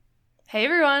Hey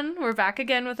everyone, we're back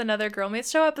again with another Girl Meets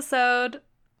Show episode.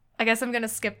 I guess I'm gonna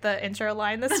skip the intro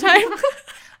line this time.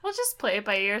 We'll just play it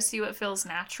by ear, see what feels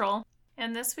natural.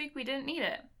 And this week we didn't need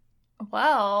it.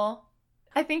 Well,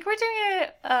 I think we're doing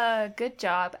a good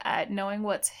job at knowing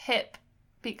what's hip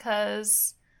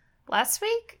because last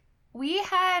week we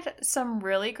had some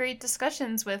really great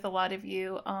discussions with a lot of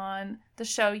you on the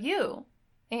show You.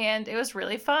 And it was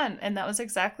really fun. And that was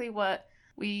exactly what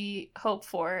we hope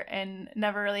for and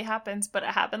never really happens, but it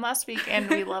happened last week and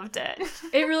we loved it.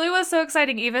 It really was so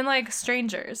exciting, even like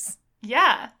strangers.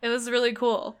 Yeah. It was really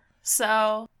cool.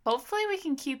 So hopefully we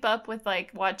can keep up with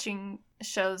like watching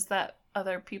shows that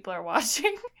other people are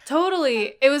watching.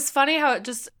 Totally. It was funny how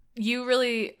you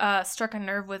really struck a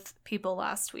nerve with people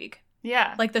last week.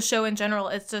 Yeah. Like the show in general,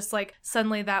 it's just like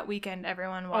suddenly that weekend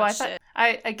everyone watched it.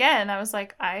 I was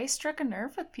like, I struck a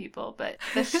nerve with people, but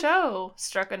the show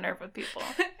struck a nerve with people.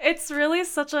 It's really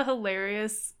such a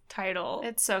hilarious title.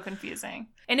 It's so confusing.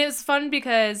 And it was fun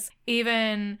because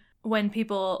even when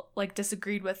people like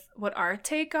disagreed with what our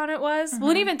take on it was, well,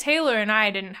 and even Taylor and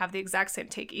I didn't have the exact same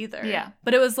take either. Yeah.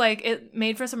 But it was like, it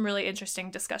made for some really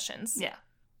interesting discussions. Yeah.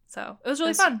 So it was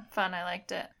really fun. I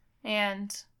liked it.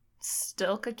 And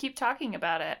still could keep talking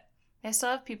about it. I still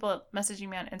have people messaging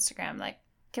me on Instagram like,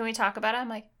 can we talk about it? I'm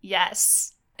like,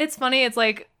 yes. It's funny. It's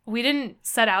like, we didn't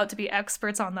set out to be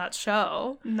experts on that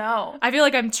show. No. I feel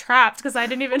like I'm trapped because I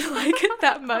didn't even like it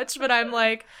that much, but I'm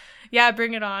like, yeah,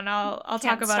 bring it on. I'll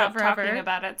talk about it forever. Talking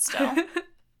about it still.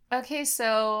 Okay,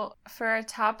 so for our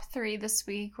top 3 this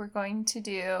week, we're going to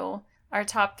do our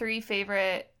top 3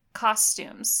 favorite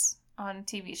costumes on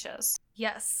TV shows.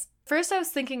 Yes. First, I was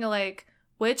thinking like,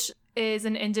 which is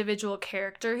an individual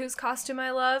character whose costume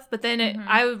I love, but then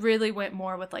I really went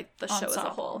more with like the show as a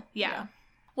whole. Yeah.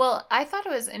 Well, I thought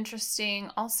it was interesting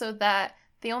also that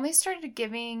they only started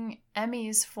giving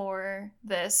Emmys for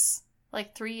this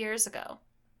like 3 years ago.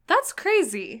 That's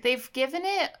crazy. They've given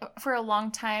it for a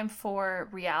long time for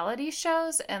reality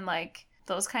shows and like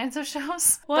those kinds of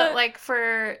shows. What? But like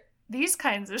for these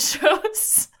kinds of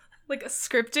shows. Like a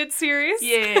scripted series?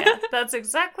 Yeah, that's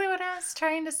exactly what I was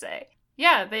trying to say.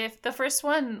 Yeah, the first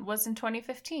one was in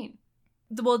 2015.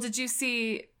 Well, did you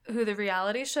see who the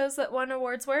reality shows that won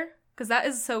awards were? Because that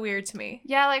is so weird to me.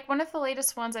 Yeah, like one of the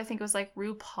latest ones I think was like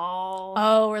RuPaul.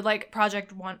 Oh, or like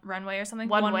Project Runway or something.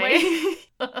 One Way.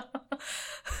 The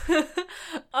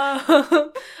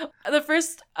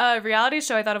first reality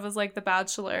show I thought of was like The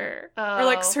Bachelor or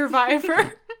like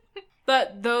Survivor.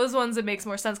 But those ones, it makes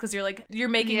more sense because you're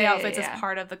making the outfits as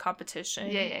part of the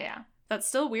competition. Yeah. That's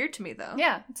still weird to me though.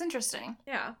 Yeah, it's interesting.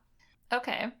 Yeah.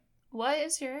 Okay. What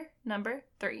is your number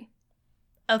 3?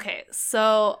 Okay,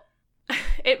 so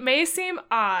it may seem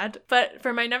odd, but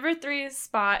for my number 3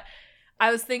 spot, I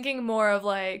was thinking more of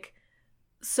like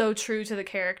so true to the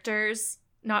characters,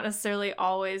 not necessarily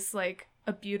always like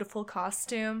a beautiful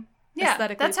costume. Yeah,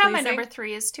 aesthetically that's how my pleasing. number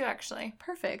 3 is too, actually.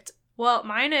 Perfect. Well,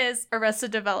 mine is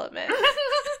Arrested Development.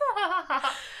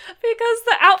 Because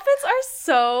the outfits are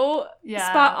so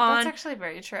spot on. That's actually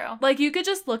very true. Like, you could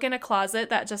just look in a closet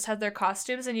that just had their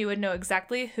costumes and you would know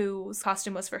exactly whose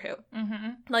costume was for who. Mm-hmm.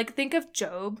 Like, think of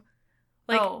Job.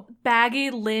 Like, baggy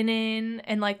linen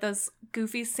and, like, those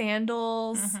goofy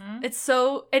sandals. Mm-hmm. It's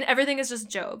so... And everything is just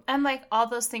Job. And, like, all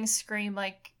those things scream,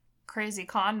 like, crazy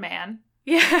con man.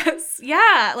 Yes.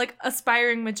 Yeah. Like,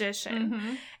 aspiring magician.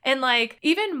 Mm-hmm. And, like,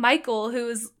 even Michael, who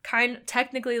is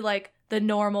technically, like, the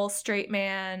normal straight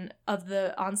man of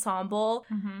the ensemble.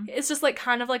 Mm-hmm. It's just like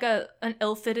kind of like an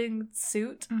ill-fitting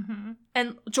suit. Mm-hmm.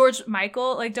 And George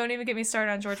Michael, like don't even get me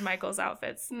started on George Michael's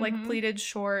outfits. Mm-hmm. Like pleated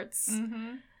shorts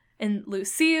and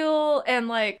Lucille and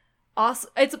like also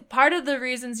it's part of the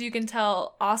reasons you can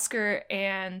tell Oscar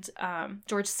and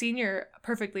George Sr.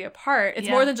 perfectly apart. It's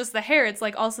more than just the hair. It's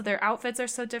like also their outfits are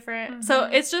so different. Mm-hmm. So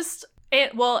it's just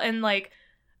and like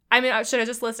I mean, should I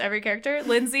just list every character?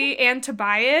 Lindsay and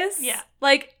Tobias? Yeah.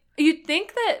 Like, you'd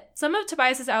think that some of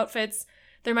Tobias's outfits,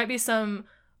 there might be some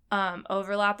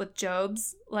overlap with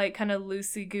Job's, like, kind of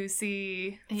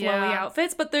loosey-goosey, flowy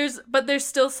outfits, but there's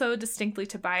still so distinctly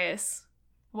Tobias.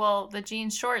 Well, the jean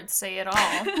shorts say it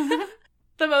all.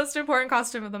 The most important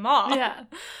costume of them all. Yeah.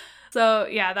 So,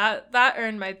 yeah, that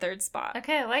earned my 3rd spot.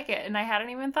 Okay, I like it, and I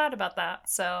hadn't even thought about that,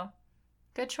 so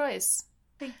good choice.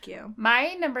 Thank you.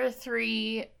 My number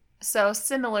 3... So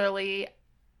similarly,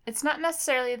 it's not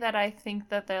necessarily that I think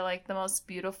that they're like the most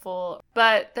beautiful,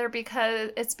 but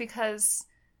it's because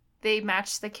they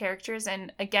match the characters.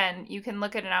 And again, you can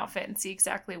look at an outfit and see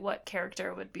exactly what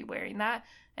character would be wearing that.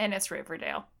 And it's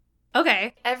Riverdale.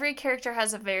 Okay. Every character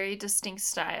has a very distinct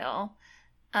style.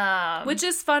 Which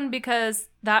is fun because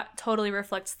that totally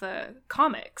reflects the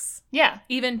comics. Yeah.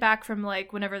 Even back from,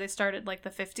 like, whenever they started, like, the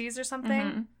 50s or something.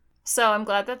 Mm-hmm. So I'm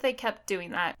glad that they kept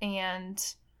doing that. And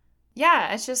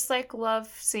yeah, it's just, like, love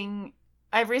seeing...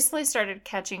 I've recently started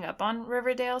catching up on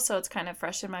Riverdale, so it's kind of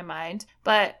fresh in my mind.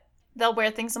 But they'll wear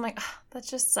things, I'm like, oh, that's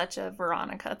just such a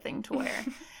Veronica thing to wear.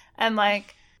 And,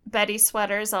 like, Betty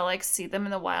sweaters, I'll, like, see them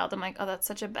in the wild. I'm like, oh, that's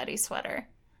such a Betty sweater.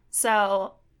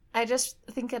 So I just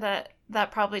think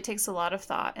that probably takes a lot of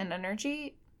thought and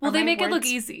energy. Well, they make it look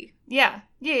easy. Yeah.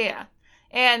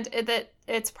 And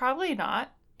it's probably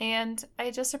not. And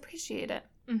I just appreciate it.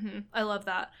 Mm-hmm. I love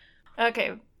that.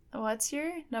 Okay, what's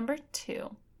your number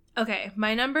 2? Okay,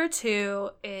 my number 2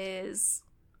 is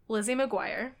Lizzie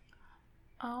McGuire.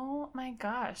 Oh my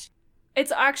gosh.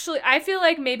 It's actually, I feel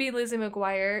like maybe Lizzie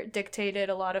McGuire dictated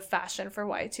a lot of fashion for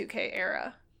Y2K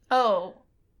era. Oh,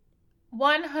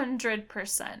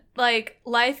 100%. Like,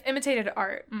 life imitated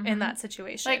art in that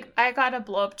situation. Like, I got a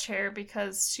blow-up chair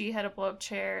because she had a blow-up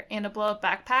chair and a blow-up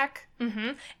backpack. Mm-hmm.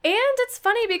 And it's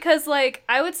funny because, like,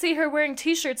 I would see her wearing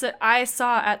t-shirts that I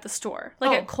saw at the store.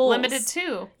 Like, at Kohl's. Limited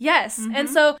too. Yes. Mm-hmm. And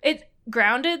so it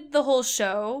grounded the whole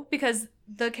show because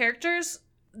the characters,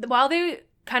 while they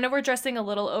kind of were dressing a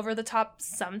little over the top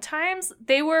sometimes,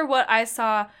 they were what I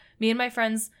saw me and my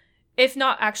friends, if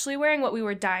not actually wearing, what we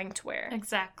were dying to wear.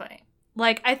 Exactly.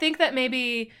 Like, I think that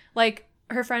maybe, like,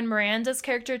 her friend Miranda's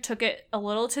character took it a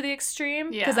little to the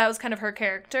extreme. Because that was kind of her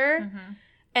character. Mm-hmm.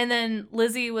 And then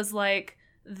Lizzie was, like,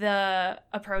 the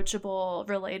approachable,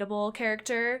 relatable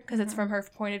character. Because it's from her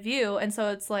point of view. And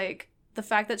so it's, like, the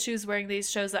fact that she was wearing these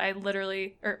shows that I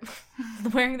literally... Or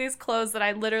wearing these clothes that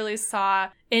I literally saw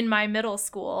in my middle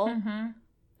school. Mm-hmm.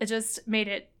 It just made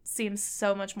it seem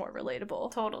so much more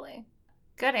relatable. Totally.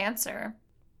 Good answer.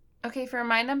 Okay, for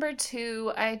my number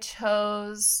 2, I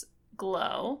chose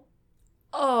Glow.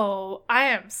 Oh, I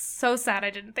am so sad I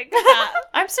didn't think of that.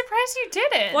 I'm surprised you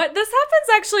didn't. What? This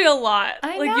happens actually a lot.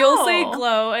 I know. You'll say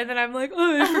Glow, and then I'm like,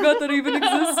 oh, I forgot that even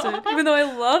existed. Even though I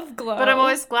love Glow. But I'm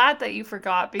always glad that you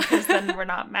forgot because then we're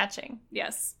not matching.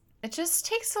 Yes. It just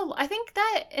takes I think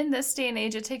that in this day and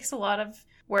age, it takes a lot of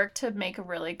work to make a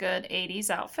really good 80s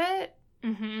outfit.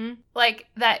 Mm-hmm. Like,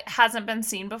 that hasn't been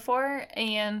seen before,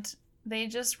 and... they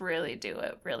just really do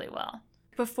it really well.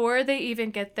 Before they even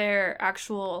get their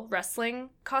actual wrestling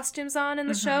costumes on in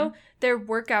the show, their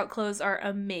workout clothes are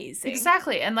amazing.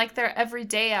 Exactly. And, like, their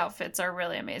everyday outfits are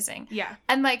really amazing. Yeah.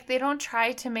 And, like, they don't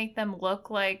try to make them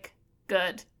look, like,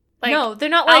 good. Like, no, they're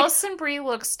not like... Alison Brie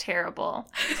looks terrible.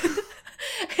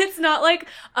 It's not, like,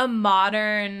 a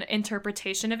modern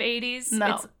interpretation of 80s.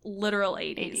 No. It's literal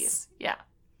 80s. Yeah.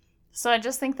 So I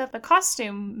just think that the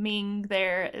costuming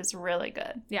there is really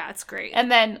good. Yeah, it's great.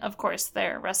 And then, of course,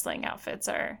 their wrestling outfits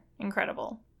are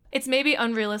incredible. It's maybe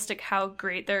unrealistic how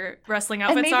great their wrestling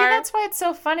outfits are. And maybe that's why it's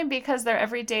so funny, because their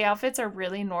everyday outfits are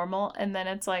really normal, and then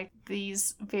it's like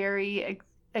these very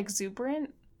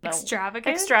exuberant...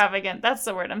 Extravagant. That's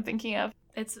the word I'm thinking of.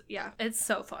 It's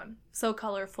so fun. So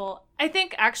colorful. I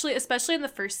think, actually, especially in the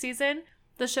first season...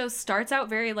 the show starts out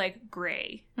very, like,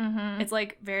 gray. Mm-hmm. It's,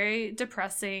 like, very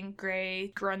depressing,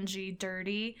 gray, grungy,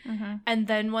 dirty. Mm-hmm. And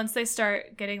then once they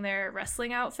start getting their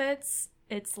wrestling outfits,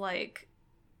 it's, like,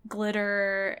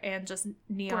 glitter and just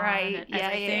neon and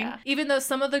everything. Yeah. Even though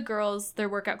some of the girls, their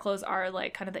workout clothes are,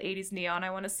 like, kind of the 80s neon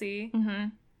I want to see. Mm-hmm.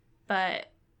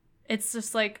 But it's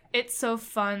just, like, it's so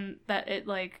fun that it,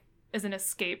 like, is an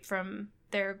escape from...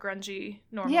 their grungy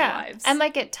normal lives. And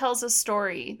like it tells a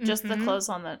story, just the clothes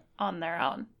on their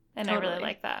own. And totally. I really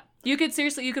like that. You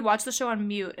could watch the show on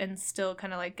mute and still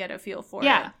kind of like get a feel for it.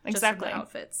 Yeah, exactly. Just from the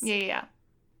outfits. Yeah.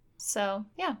 So,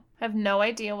 yeah. I have no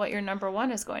idea what your number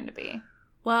 1 is going to be.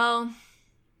 Well,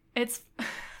 it's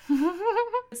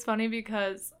it's funny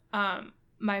because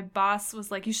my boss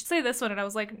was like, you should say this one, and I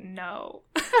was like, no.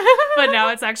 But now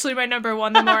it's actually my number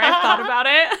 1 the more I've thought about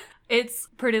it. It's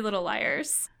Pretty Little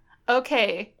Liars.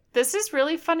 Okay, this is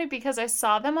really funny because I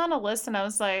saw them on a list and I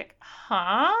was like,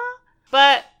 huh?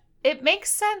 But it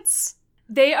makes sense.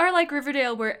 They are like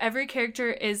Riverdale, where every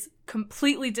character is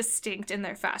completely distinct in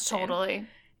their fashion. Totally.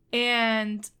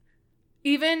 And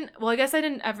even, well, I guess I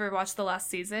didn't ever watch the last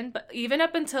season, but even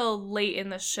up until late in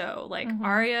the show, like,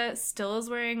 Arya still is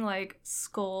wearing, like,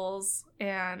 skulls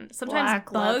and sometimes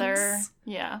black bugs. Leather.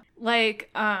 Yeah.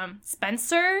 Like,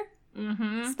 Spencer.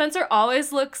 Mm-hmm. Spencer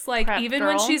always looks like, Prep even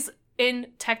girl. When she's in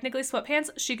technically sweatpants,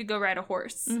 she could go ride a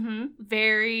horse. Mm-hmm.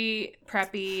 Very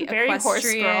preppy, very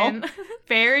equestrian. Horse girl.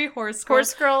 Very horse girl.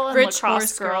 Horse girl and rich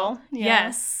lacrosse horse girl. Yeah.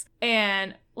 Yes.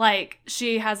 And, like,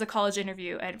 she has a college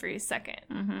interview every second.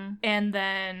 Mm-hmm. And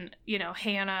then, you know,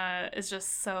 Hannah is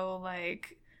just so,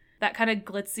 like, that kind of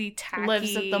glitzy, tacky.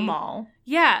 Lives at the mall.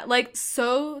 Yeah, like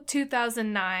so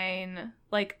 2009,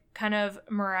 like kind of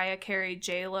Mariah Carey,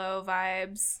 J-Lo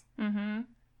vibes. Mm-hmm.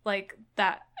 Like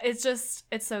that. It's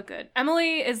so good.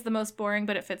 Emily is the most boring,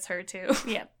 but it fits her too.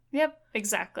 Yep,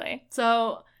 exactly.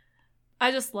 So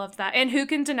I just love that. And who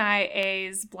can deny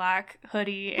A's black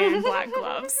hoodie and black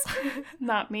gloves?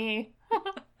 Not me.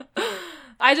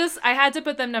 I had to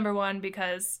put them number one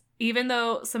because even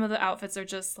though some of the outfits are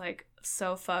just like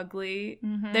so fugly,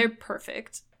 they're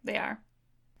perfect. They are.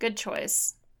 Good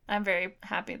choice. I'm very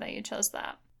happy that you chose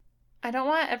that. I don't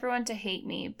want everyone to hate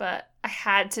me, but I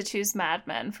had to choose Mad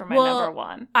Men for my number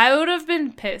one. I would have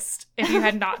been pissed if you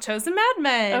had not chosen Mad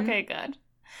Men. Okay, good.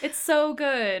 It's so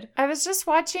good. I was just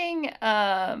watching,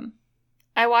 I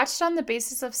watched On the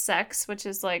Basis of Sex, which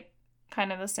is like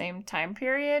kind of the same time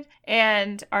period,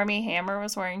 and Armie Hammer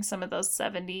was wearing some of those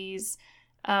 70s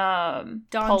Don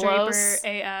polos.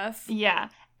 Draper AF. Yeah,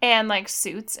 and like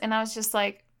suits, and I was just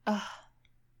like, ugh,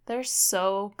 they're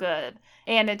so good.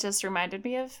 And it just reminded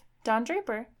me of Don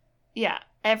Draper. Yeah,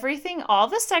 everything, all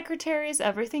the secretaries,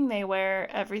 everything they wear,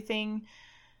 everything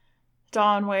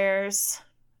Don wears,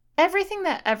 everything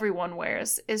that everyone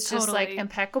wears is just like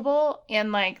impeccable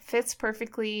and like fits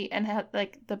perfectly and has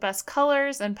like the best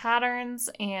colors and patterns,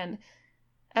 and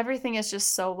everything is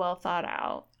just so well thought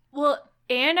out. Well,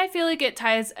 and I feel like it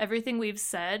ties everything we've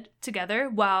said together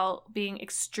while being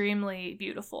extremely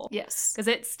beautiful. Yes. Because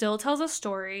it still tells a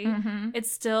story.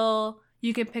 It's still,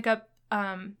 you can pick up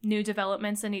new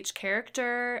developments in each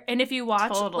character. And if you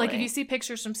watch, like if you see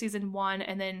pictures from season 1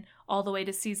 and then all the way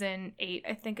to season 8,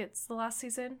 I think it's the last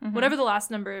season, whatever the last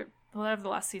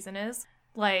season is,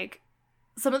 like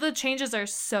some of the changes are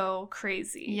so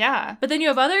crazy. Yeah. But then you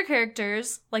have other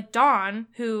characters like Dawn,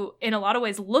 who in a lot of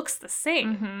ways looks the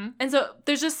same. And so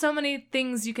there's just so many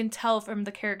things you can tell from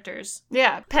the characters.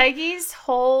 Yeah. Peggy's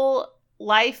whole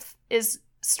life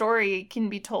story can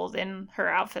be told in her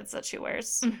outfits that she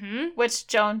wears, which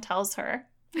Joan tells her.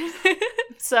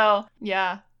 So,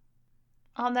 yeah.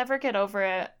 I'll never get over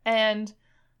it. And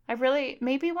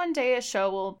maybe one day a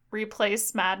show will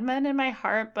replace Mad Men in my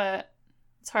heart, but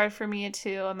it's hard for me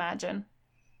to imagine.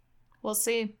 We'll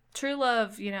see. True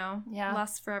love,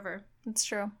 lasts forever. It's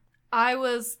true. I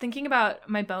was thinking about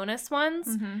my bonus ones,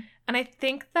 and I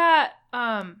think that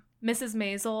Mrs.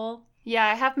 Maisel... Yeah,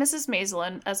 I have Mrs.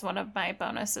 Maisel as one of my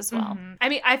bonus as well. I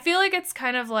mean, I feel like it's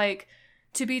kind of like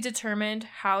to be determined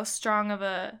how strong of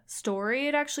a story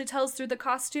it actually tells through the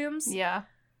costumes. Yeah.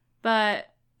 But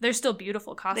they're still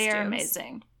beautiful costumes. They are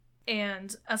amazing.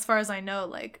 And as far as I know,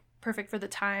 like, perfect for the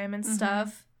time and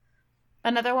stuff.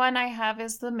 Another one I have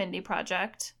is the Mindy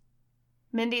Project.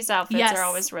 Mindy's outfits are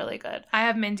always really good. I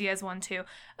have Mindy as one too.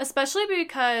 Especially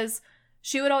because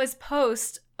she would always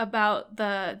post about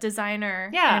the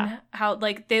designer and how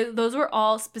like those were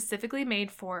all specifically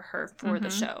made for her for the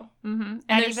show. And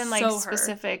even like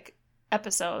specific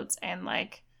episodes and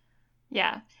like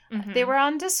they were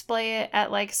on display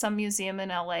at like some museum in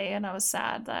LA, and I was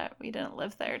sad that we didn't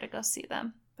live there to go see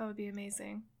them. That would be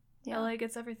amazing. LA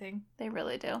gets everything. They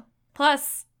really do.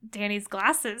 Plus Danny's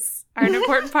glasses are an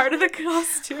important part of the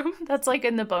costume. That's like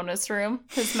in the bonus room,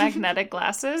 his magnetic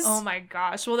glasses. Oh my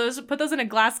gosh. Well, put those in a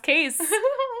glass case.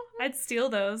 I'd steal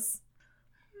those.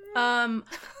 I'm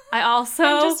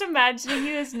just imagining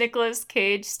you as Nicolas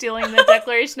Cage stealing the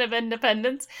Declaration of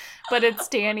Independence, but it's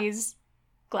Danny's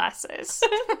glasses.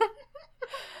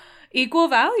 Equal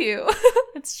value.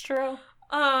 It's true.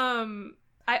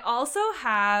 I also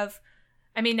have,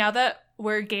 I mean, now that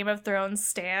we're Game of Thrones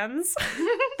stans,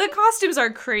 the costumes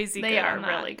are crazy. They are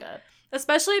really good.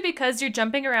 Especially because you're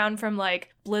jumping around from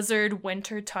like blizzard,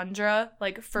 winter, tundra,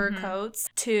 like fur coats,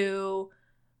 to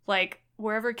like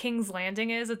wherever King's Landing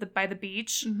is by the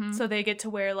beach. So they get to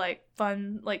wear like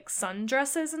fun like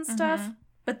sundresses and stuff.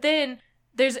 But then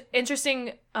there's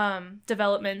interesting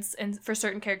developments for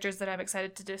certain characters that I'm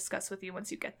excited to discuss with you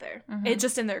once you get there. It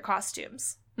just in their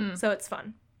costumes. So it's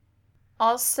fun.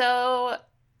 Also,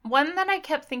 one that I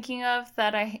kept thinking of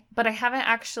but I haven't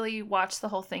actually watched the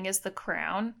whole thing is The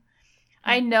Crown.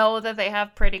 I know that they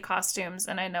have pretty costumes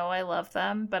and I know I love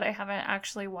them, but I haven't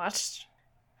actually watched.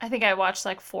 I think I watched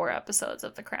like 4 episodes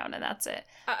of The Crown and that's it.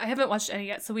 I haven't watched any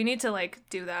yet, so we need to like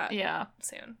do that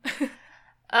soon.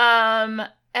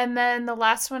 And then the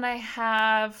last one I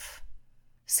have,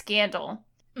 Scandal.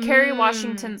 Kerry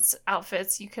Washington's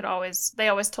outfits, they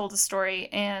always told a story,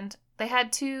 and they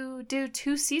had to do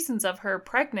 2 seasons of her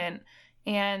pregnant,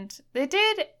 and they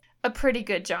did a pretty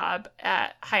good job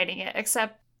at hiding it,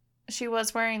 except she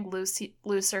was wearing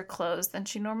looser clothes than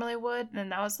she normally would,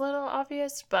 and that was a little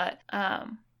obvious, but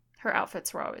her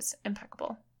outfits were always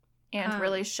impeccable. and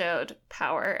really showed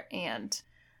power. And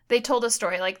they told a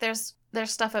story. Like, there's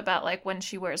stuff about, like, when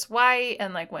she wears white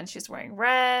and, like, when she's wearing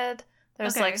red.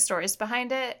 There's, like, stories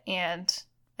behind it. And,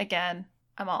 again,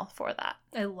 I'm all for that.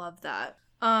 I love that.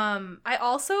 I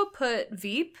also put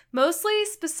Veep, mostly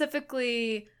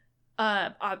specifically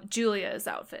Julia's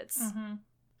outfits. Mm-hmm.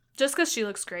 Just because she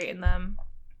looks great in them.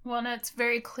 Well, and it's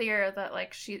very clear that,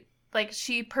 like,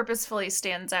 she purposefully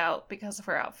stands out because of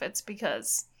her outfits,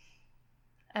 because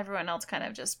everyone else kind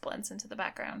of just blends into the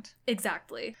background.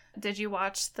 Exactly. Did you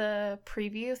watch the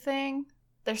preview thing?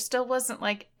 There still wasn't,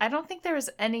 like, I don't think there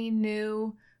was any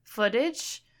new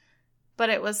footage, but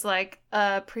it was, like,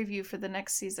 a preview for the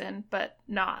next season, but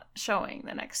not showing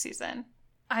the next season.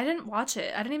 I didn't watch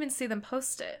it. I didn't even see them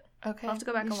post it. Okay. I'll have to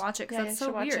go back and watch it, because that's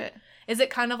so weird. Is it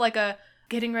kind of like a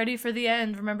getting ready for the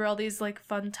end? Remember all these, like,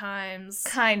 fun times?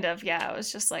 Kind of, yeah. It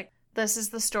was just like, this is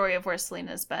the story of where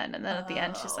Selena's been. And then at the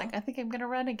end, she's like, I think I'm going to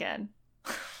run again.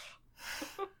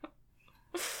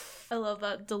 I love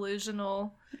that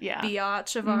delusional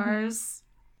biatch of ours.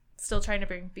 Still trying to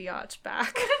bring biatch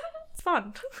back. It's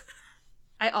fun.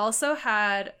 I also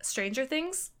had Stranger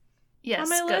Things on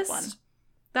my list. Good one.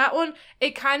 That one,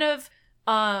 it kind of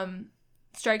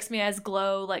strikes me as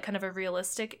Glow, like kind of a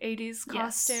realistic 80s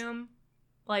costume.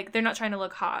 Like, they're not trying to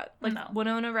look hot. Like,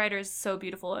 Winona Ryder is so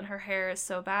beautiful and her hair is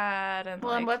so bad. And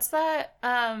well, and what's that,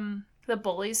 the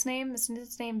bully's name? Isn't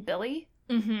his name Billy?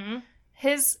 Mm-hmm.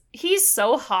 He's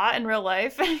so hot in real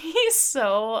life, and he's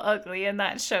so ugly in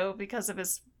that show because of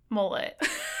his mullet.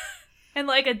 And,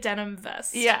 like, a denim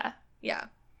vest. Yeah. Yeah.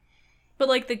 But,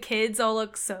 like, the kids all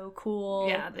look so cool.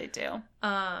 Yeah, they do.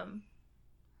 I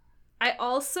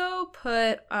also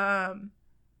put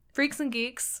Freaks and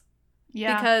Geeks.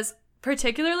 Yeah.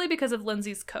 Particularly because of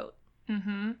Lindsay's coat.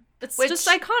 Mm-hmm. It's just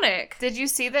iconic. Did you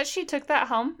see that she took that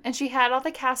home and she had all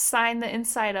the cast sign the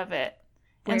inside of it?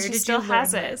 Where and she still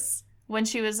has it when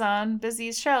she was on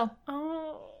Busy's show.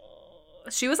 Oh.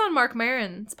 She was on Mark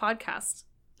Maron's podcast.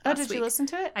 Oh, did you listen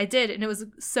to it? I did, and it was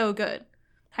so good.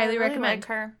 Highly recommend. Like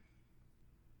her.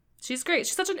 She's great.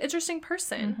 She's such an interesting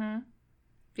person. Mm-hmm.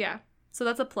 Yeah. So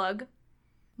that's a plug.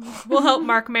 We'll help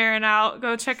Mark Maron out.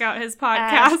 Go check out his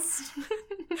podcast.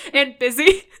 And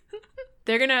Busy.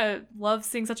 They're gonna love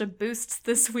seeing such a boost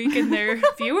this week in their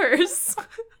viewers.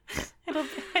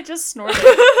 I just snorted.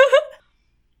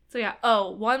 So yeah.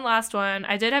 Oh, one last one.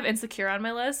 I did have Insecure on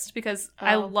my list because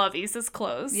I love Issa's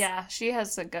clothes. Yeah, she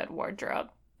has a good wardrobe.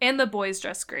 And the boys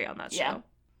dress great on that show. Yeah.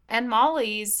 And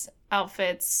Molly's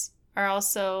outfits are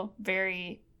also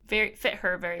very, very fit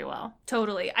her very well.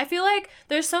 Totally. I feel like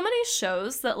there's so many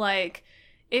shows that, like,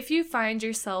 if you find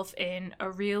yourself in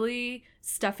a really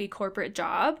stuffy corporate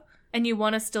job and you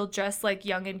want to still dress, like,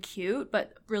 young and cute,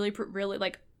 but really,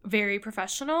 like, very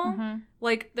professional,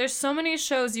 like, there's so many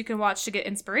shows you can watch to get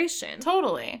inspiration.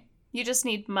 Totally. You just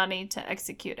need money to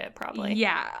execute it, probably.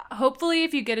 Yeah. Hopefully,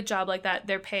 if you get a job like that,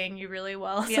 they're paying you really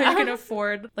well, so you can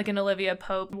afford, like, an Olivia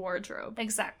Pope wardrobe.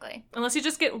 Exactly. Unless you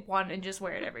just get one and just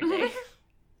wear it every day.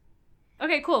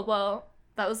 Okay, cool. Well,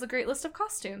 that was a great list of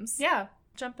costumes. Yeah.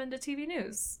 Jump into TV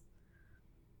news.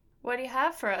 What do you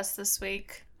have for us this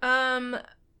week?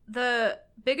 The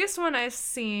biggest one I've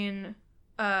seen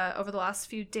over the last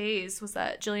few days was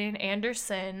that Gillian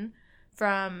Anderson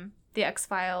from The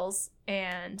X-Files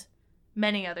and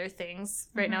many other things.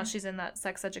 Right now she's in that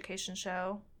sex education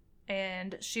show.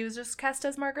 And she was just cast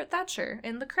as Margaret Thatcher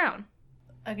in The Crown.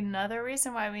 Another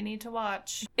reason why we need to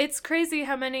watch. It's crazy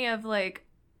how many of, like,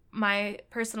 my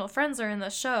personal friends are in the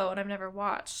show and I've never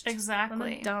watched.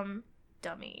 Exactly. I'm a dumb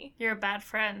dummy. You're a bad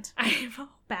friend. I'm a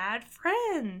bad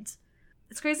friend.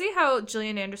 It's crazy how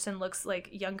Gillian Anderson looks, like,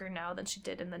 younger now than she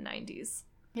did in the 90s.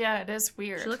 Yeah, it is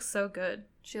weird. She looks so good.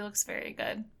 She looks very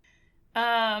good.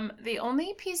 The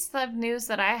only piece of news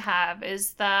that I have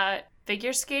is that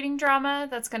figure skating drama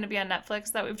that's going to be on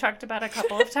Netflix that we've talked about a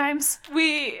couple of times.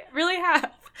 We really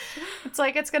have. It's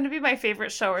like it's going to be my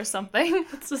favorite show or something.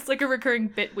 It's just like a recurring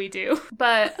bit we do.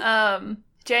 But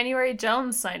January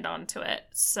Jones signed on to it,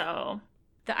 so...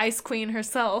 The Ice Queen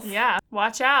herself. Yeah,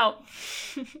 watch out.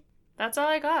 That's all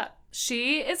I got.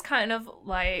 She is kind of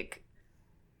like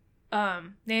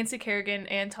Nancy Kerrigan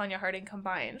and Tonya Harding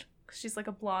combined. She's like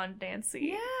a blonde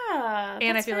Nancy. Yeah.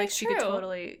 And I feel like she could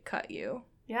totally cut you.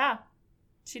 Yeah.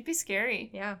 She'd be scary.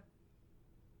 Yeah.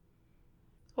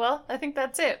 Well, I think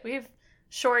that's it. We have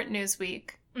short news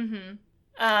week.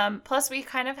 Plus, we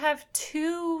kind of have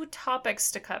 2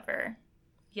 topics to cover.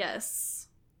 Yes.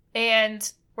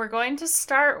 And we're going to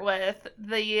start with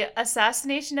the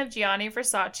assassination of Gianni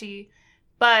Versace,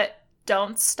 but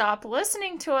don't stop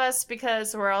listening to us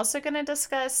because we're also going to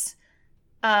discuss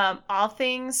all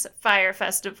things Fire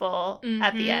Festival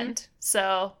at the end.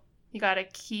 So you got to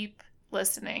keep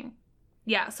listening.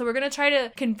 Yeah, so we're going to try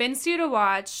to convince you to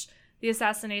watch The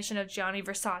Assassination of Gianni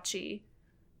Versace,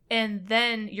 and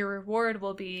then your reward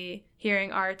will be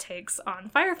hearing our takes on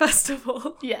Fire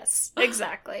Festival. Yes,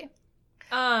 exactly.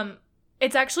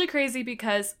 It's actually crazy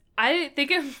because I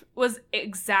think it was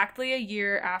exactly a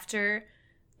year after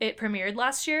it premiered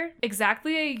last year.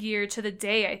 Exactly a year to the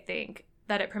day, I think,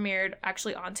 that it premiered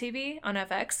actually on TV, on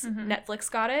FX. Netflix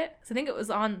got it. So I think it was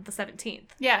on the 17th.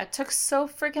 Yeah, it took so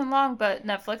freaking long, but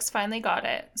Netflix finally got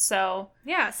it. So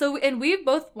yeah, and we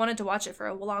both wanted to watch it for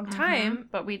a long time.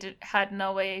 But we had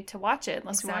no way to watch it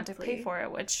unless we wanted to pay for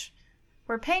it, which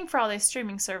we're paying for all these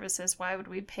streaming services. Why would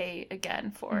we pay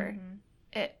again for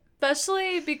it?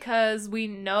 Especially because we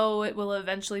know it will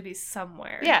eventually be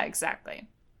somewhere. Yeah, exactly.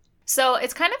 So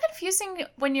it's kind of confusing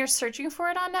when you're searching for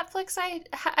it on Netflix,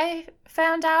 I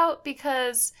found out,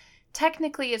 because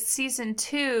technically it's season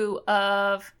 2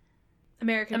 of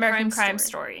American Crime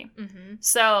Story.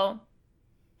 So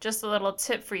just a little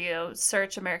tip for you,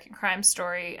 search American Crime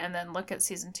Story and then look at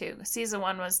season 2. Season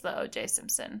 1 was the O.J.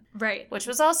 Simpson. Right. Which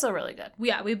was also really good.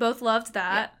 Yeah, we both loved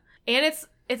that. Yeah. And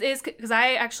it is because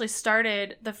I actually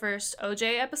started the first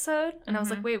OJ episode and I was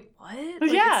like, wait, what?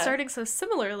 Like, it's starting so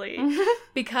similarly.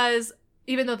 Because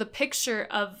even though the picture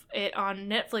of it on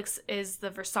Netflix is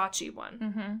the Versace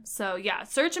one. So yeah,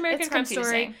 search American Crime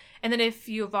Story. And then if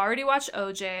you've already watched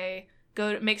OJ,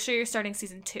 make sure you're starting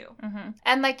season 2.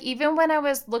 And like, even when I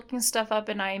was looking stuff up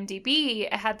in IMDb,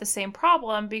 it had the same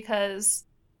problem because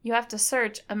you have to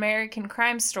search American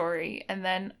Crime Story and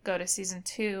then go to season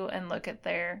 2 and look at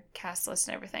their cast list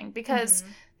and everything. Because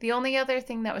the only other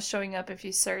thing that was showing up if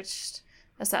you searched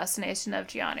Assassination of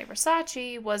Gianni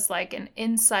Versace was like an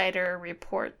insider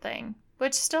report thing,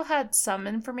 which still had some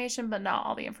information, but not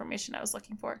all the information I was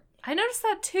looking for. I noticed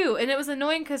that too. And it was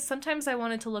annoying because sometimes I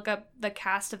wanted to look up the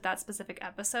cast of that specific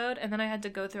episode. And then I had to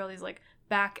go through all these like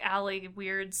back alley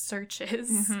weird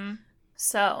searches.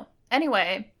 So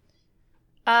anyway...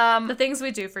 the things we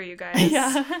do for you guys.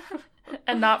 Yeah.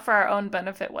 And not for our own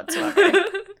benefit whatsoever.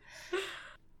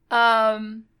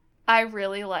 I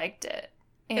really liked it.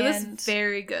 And it was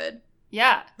very good.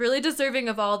 Yeah. Really deserving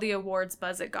of all the awards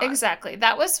buzz it got. Exactly.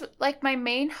 That was like my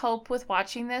main hope with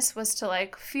watching this, was to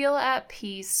like feel at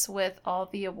peace with all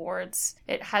the awards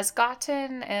it has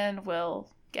gotten and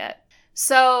will get.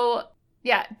 So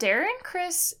yeah, Darren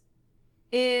Criss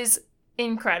is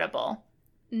incredible.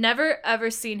 Never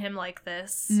ever seen him like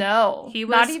this. No. He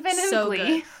was not even in so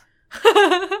Glee.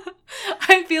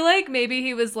 I feel like maybe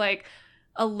he was like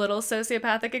a little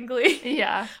sociopathic in Glee.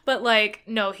 Yeah. But like,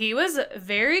 no, he was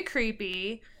very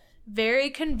creepy, very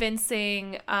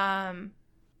convincing,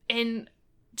 and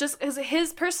just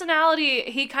his personality,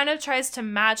 he kind of tries to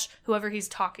match whoever he's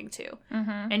talking to.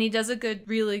 And he does a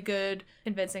really good,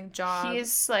 convincing job.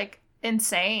 He's like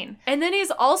insane. And then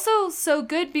he's also so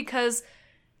good because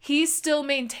he still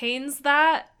maintains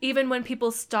that even when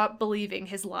people stop believing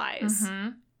his lies.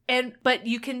 But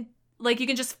you can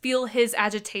just feel his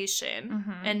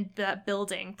agitation and that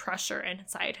building pressure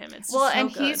inside him. It's just so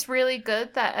good. He's really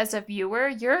good that as a viewer,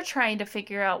 you're trying to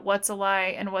figure out what's a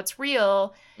lie and what's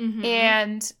real.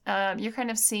 And you're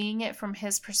kind of seeing it from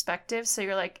his perspective. So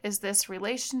you're like, is this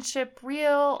relationship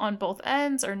real on both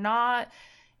ends or not?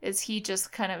 Is he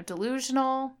just kind of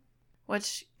delusional?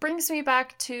 Which brings me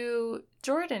back to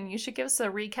Jordan. You should give us a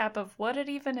recap of what it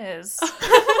even is.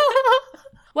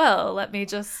 Well, let me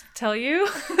just tell you.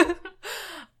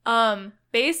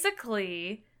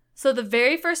 Basically, so the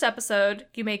very first episode,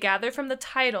 you may gather from the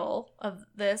title of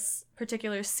this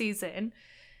particular season,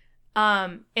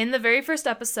 in the very first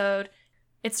episode,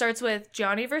 it starts with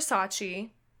Gianni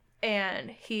Versace,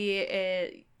 and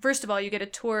first of all, you get a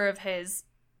tour of his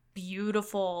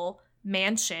beautiful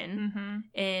mansion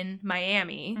in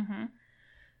Miami.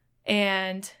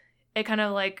 And it kind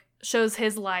of like shows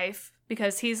his life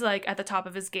because he's like at the top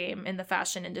of his game in the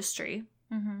fashion industry.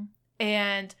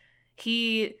 And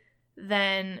he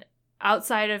then,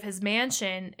 outside of his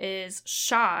mansion, is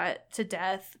shot to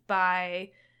death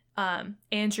by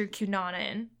Andrew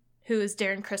Cunanan, who is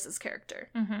Darren Criss's character.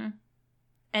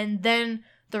 And then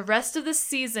the rest of the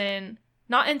season,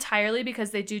 not entirely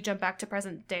because they do jump back to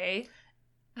present day.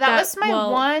 That was my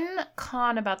one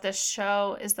con about this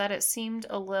show, is that it seemed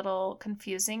a little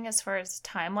confusing as far as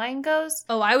timeline goes.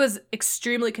 Oh, I was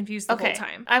extremely confused the whole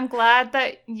time. I'm glad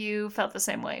that you felt the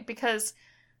same way because,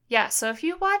 yeah, so if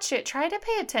you watch it, try to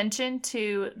pay attention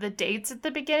to the dates at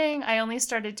the beginning. I only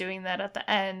started doing that at the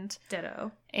end.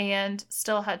 Ditto. And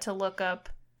still had to look up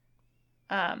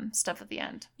stuff at the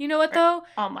end. You know what, though?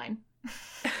 Online.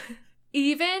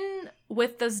 even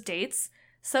with those dates,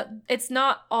 so it's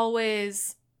not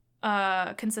always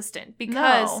consistent,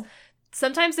 because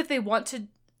sometimes if they want to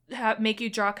make you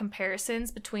draw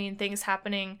comparisons between things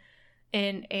happening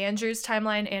in Andrew's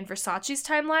timeline and Versace's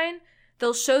timeline,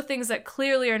 they'll show things that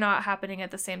clearly are not happening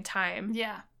at the same time.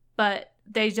 Yeah. But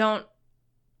they don't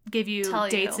give you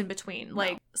dates in between. No.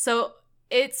 Like, so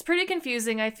it's pretty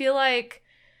confusing. I feel like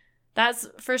that's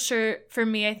for sure, for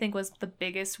me, I think was the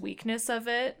biggest weakness of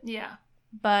it. Yeah.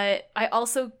 But I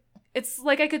also, it's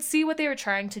like I could see what they were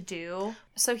trying to do.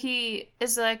 So he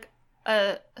is like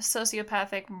a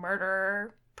sociopathic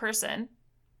murderer person.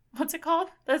 What's it called?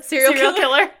 The serial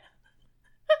killer.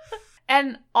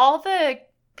 And all the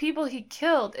people he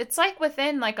killed, it's like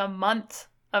within like a month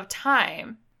of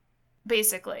time,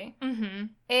 basically. Mm-hmm.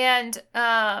 And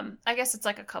I guess it's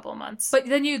like a couple months. But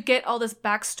then you get all this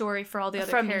backstory for all the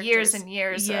other characters. From years and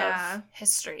years of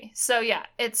history. So yeah,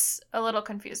 it's a little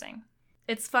confusing.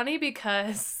 It's funny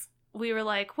because we were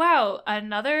like, wow,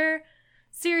 another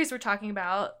series we're talking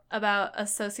about a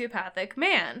sociopathic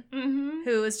man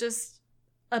who is just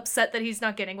upset that he's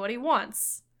not getting what he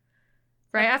wants.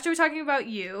 Right after we're talking about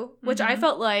You, which I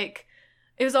felt like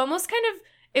it was almost kind of,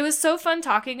 it was so fun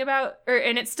talking about,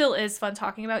 and it still is fun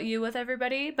talking about You with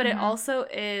everybody, but it also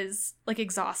is like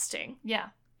exhausting. Yeah.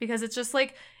 Because it's just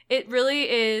like, it really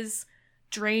is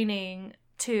draining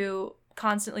to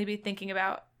constantly be thinking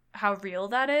about how real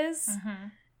that is.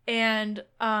 And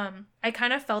I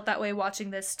kind of felt that way watching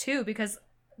this too, because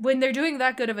when they're doing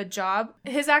that good of a job,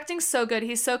 his acting's so good.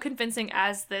 He's so convincing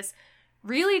as this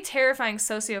really terrifying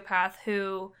sociopath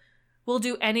who will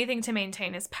do anything to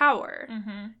maintain his power.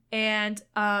 And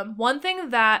one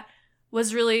thing that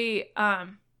was really,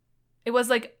 it was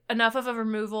like enough of a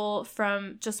removal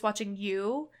from just watching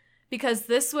You, because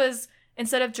this was,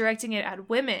 instead of directing it at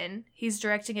women, he's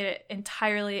directing it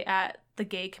entirely at the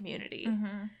gay community.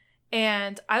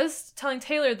 And I was telling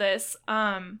Taylor this,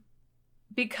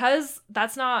 because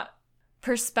that's not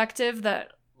perspective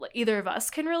that either of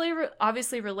us can really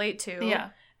obviously relate to. Yeah.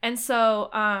 And so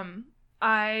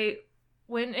I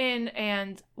went in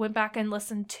and went back and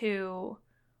listened to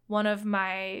one of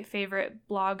my favorite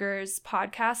bloggers'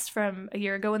 podcasts from a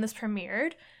year ago when this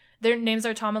premiered. Their names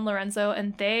are Tom and Lorenzo,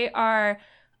 and they're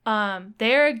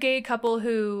a gay couple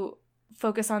who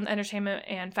focus on the entertainment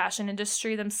and fashion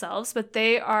industry themselves, but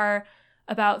they are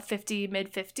about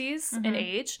mid-50s in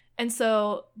age. And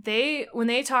so when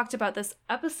they talked about this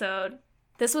episode,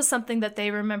 this was something that they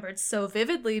remembered so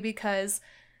vividly because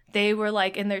they were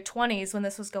like in their 20s when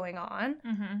this was going on.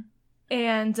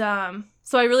 And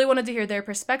so I really wanted to hear their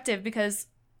perspective, because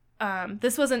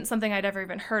this wasn't something I'd ever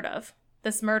even heard of,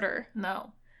 this murder.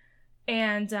 No.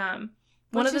 And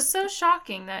which is so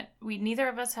shocking that neither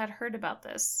of us had heard about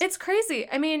this. It's crazy.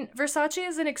 I mean, Versace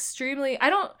is an extremely, I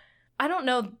don't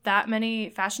know that many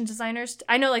fashion designers.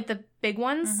 I know like the big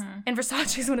ones, and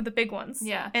Versace is one of the big ones.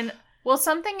 Yeah. And well,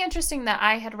 something interesting that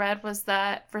I had read was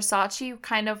that Versace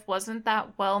kind of wasn't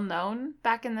that well known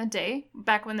back in the day,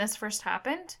 back when this first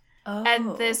happened. Oh.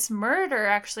 And this murder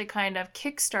actually kind of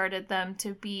kickstarted them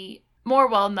to be more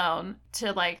well known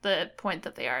to like the point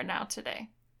that they are now today.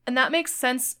 And that makes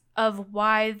sense of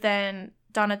why then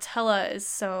Donatella is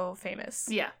so famous.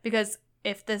 Yeah. Because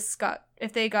if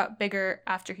they got bigger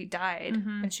after he died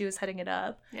and she was heading it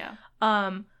up. Yeah.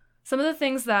 Some of the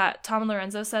things that Tom and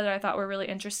Lorenzo said that I thought were really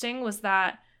interesting was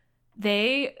that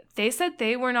they said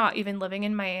they were not even living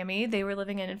in Miami. They were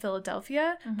living in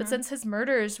Philadelphia. But since his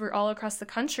murders were all across the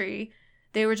country,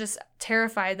 they were just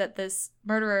terrified that this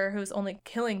murderer who was only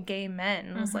killing gay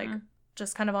men was like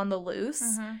just kind of on the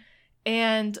loose.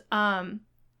 And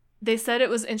they said it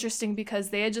was interesting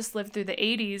because they had just lived through the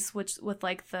 80s, with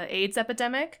like the AIDS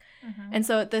epidemic. And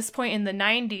so at this point in the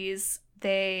 90s,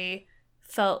 they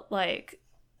felt like,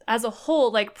 as a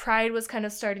whole, like pride was kind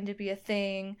of starting to be a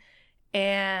thing.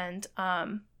 And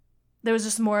there was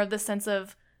just more of the sense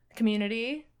of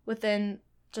community within,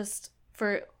 just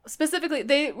for specifically,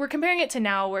 they were comparing it to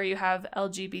now where you have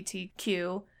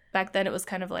LGBTQ. Back then it was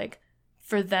kind of like,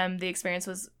 for them, the experience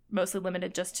was mostly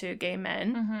limited just to gay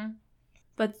men.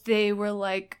 But they were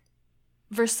like,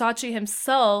 Versace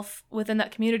himself within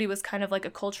that community was kind of like a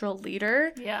cultural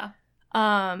leader. Yeah.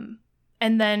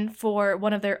 And then for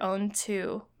one of their own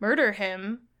to murder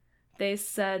him, they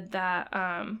said that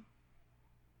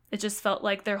it just felt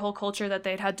like their whole culture that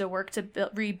they'd had to work to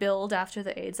rebuild after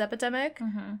the AIDS epidemic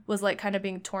was like kind of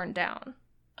being torn down.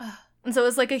 And so it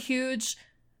was like a huge,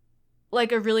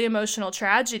 like a really emotional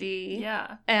tragedy.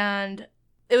 Yeah. And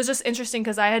it was just interesting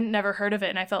because I had never heard of it,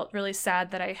 and I felt really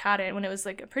sad that I hadn't when it was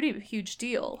like a pretty huge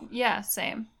deal. Yeah,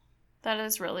 same. That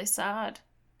is really sad.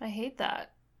 I hate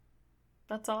that.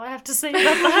 That's all I have to say about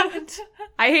that.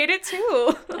 I hate it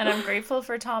too. And I'm grateful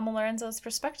for Tom Lorenzo's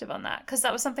perspective on that, because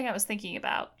that was something I was thinking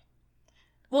about.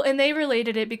 Well, and they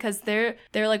related it because they're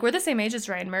like, we're the same age as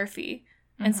Ryan Murphy.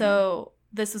 Mm-hmm. And so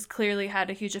this has clearly had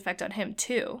a huge effect on him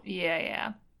too.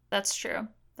 Yeah. That's true.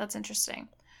 That's interesting.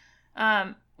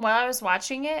 While I was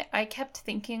watching it, I kept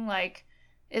thinking, like,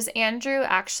 is Andrew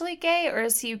actually gay, or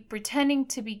is he pretending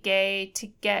to be gay to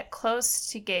get close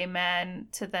to gay men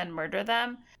to then murder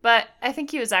them? But I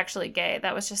think he was actually gay.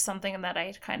 That was just something that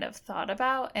I kind of thought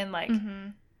about and, like,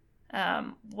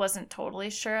 wasn't totally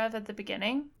sure of at the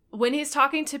beginning. When he's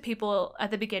talking to people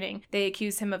at the beginning, they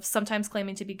accuse him of sometimes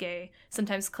claiming to be gay,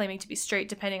 sometimes claiming to be straight,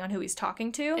 depending on who he's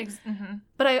talking to.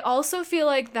 But I also feel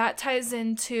like that ties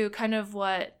into kind of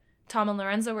what Tom and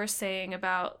Lorenzo were saying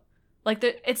about, like,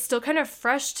 it's still kind of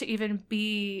fresh to even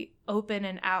be open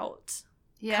and out.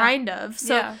 Yeah. Kind of.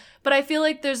 So, yeah. But I feel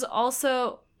like there's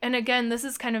also, and again, this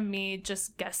is kind of me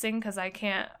just guessing because I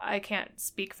can't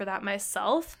speak for that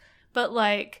myself, but,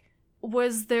 like,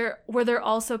 were there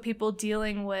also people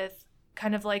dealing with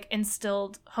kind of, like,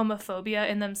 instilled homophobia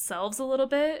in themselves a little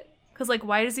bit? Because, like,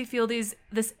 why does he feel this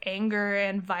anger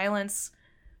and violence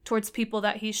towards people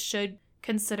that he should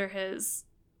consider his,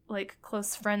 like,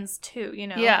 close friends too, you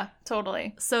know? Yeah,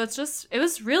 totally. So it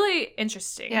was really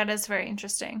interesting. Yeah, it is very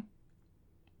interesting.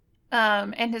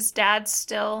 And his dad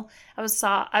still, I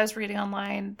was reading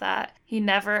online that he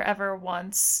never ever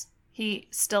once, he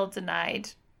still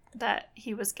denied that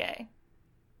he was gay.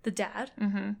 The dad?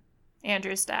 Mm-hmm.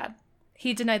 Andrew's dad.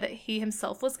 He denied that he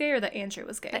himself was gay, or that Andrew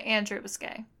was gay? That Andrew was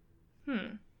gay.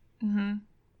 Mm-hmm.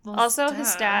 Well, also,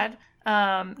 his dad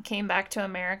came back to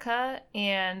America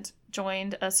and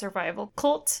joined a survival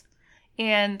cult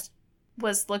and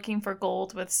was looking for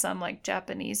gold with some, like,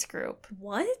 Japanese group.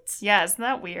 What? Yeah, isn't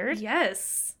that weird?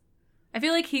 Yes. I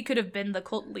feel like he could have been the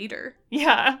cult leader.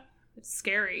 Yeah. It's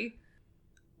scary.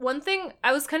 One thing,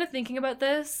 I was kind of thinking about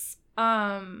this.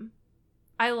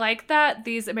 I like that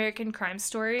these American Crime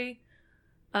Story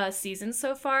seasons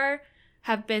so far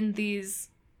have been these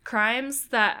crimes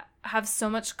that have so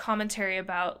much commentary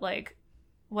about, like,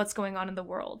 what's going on in the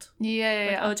world.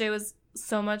 Yeah. OJ was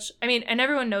so much, I mean, and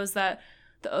everyone knows that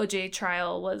the OJ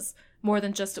trial was more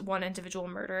than just one individual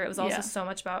murder. It was also so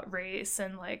much about race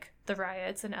and, like, the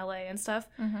riots in LA and stuff.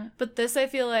 Mm-hmm. But this, I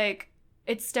feel like,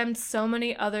 it stemmed so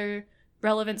many other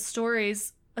relevant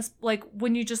stories, like,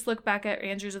 when you just look back at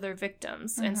Andrew's other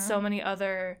victims and so many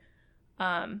other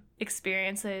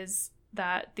experiences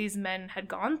that these men had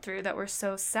gone through that were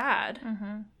so sad.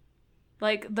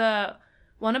 Like, the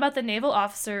one about the naval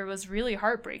officer was really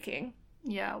heartbreaking.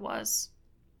 Yeah, it was.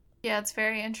 Yeah, it's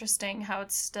very interesting how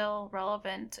it's still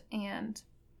relevant, and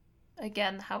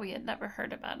again, how we had never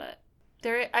heard about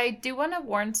it. I do want to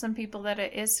warn some people that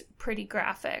it is pretty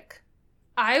graphic.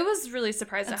 I was really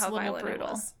surprised at how violent it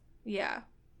was. Yeah.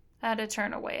 I had to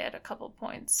turn away at a couple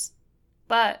points.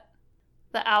 But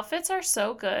the outfits are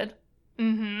so good.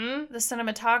 Mm-hmm. The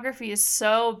cinematography is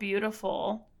so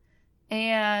beautiful.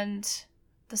 And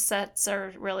the sets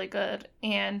are really good.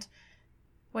 And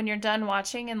when you're done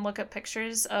watching and look at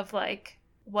pictures of, like,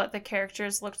 what the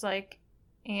characters looked like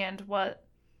and what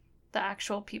the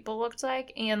actual people looked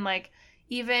like, and, like,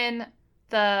 even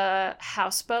the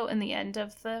houseboat in the end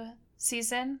of the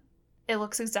season, it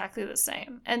looks exactly the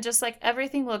same. And just, like,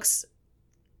 everything looks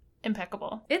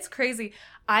impeccable. It's crazy.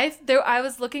 I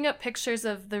was looking up pictures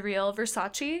of the real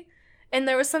Versace, and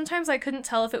there was sometimes I couldn't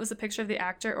tell if it was a picture of the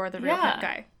actor or the real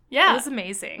guy. Yeah. It was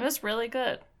amazing. It was really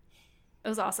good. It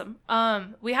was awesome.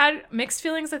 We had mixed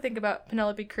feelings, I think, about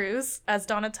Penelope Cruz as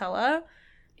Donatella.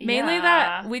 Mainly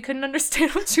that we couldn't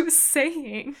understand what she was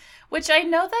saying. Which I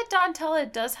know that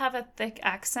Donatella does have a thick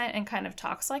accent and kind of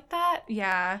talks like that.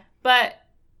 Yeah. But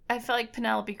I feel like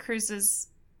Penelope Cruz's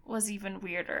was even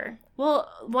weirder. Well,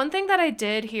 one thing that I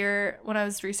did hear when I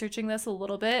was researching this a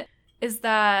little bit is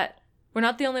that we're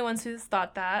not the only ones who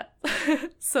thought that.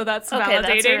 So that's validating.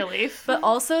 That's a relief. But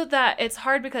also that it's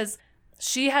hard because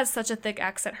she has such a thick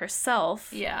accent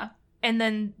herself. Yeah. And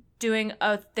then doing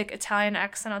a thick Italian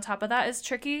accent on top of that is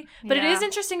tricky. But it is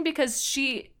interesting because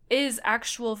she is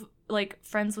like,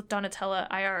 friends with Donatella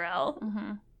IRL.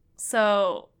 Mm-hmm.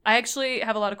 So I actually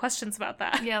have a lot of questions about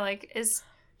that. Yeah, like, is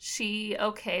she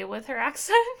okay with her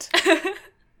accent?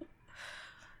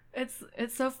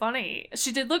 It's so funny.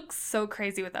 She did look so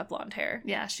crazy with that blonde hair.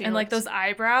 Yeah, and like those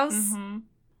eyebrows. Mm-hmm.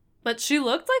 But she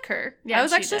looked like her. Yeah, I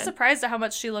was actually surprised at how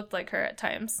much she looked like her at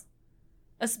times.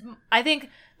 I think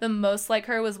the most like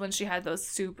her was when she had those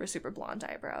super, super blonde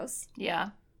eyebrows. Yeah.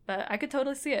 But I could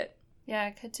totally see it. Yeah,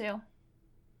 I could too.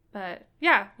 But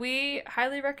yeah, we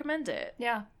highly recommend it.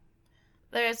 Yeah.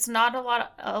 there's not a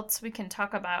lot else we can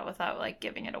talk about without, like,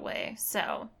 giving it away.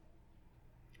 So,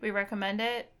 we recommend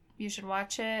it. You should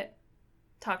watch it.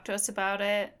 Talk to us about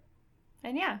it.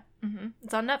 And yeah. Mm-hmm.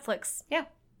 It's on Netflix. Yeah.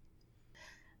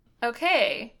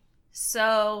 Okay.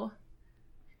 So,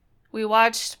 we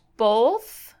watched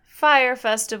both Fyre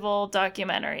Festival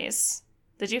documentaries.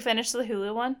 Did you finish the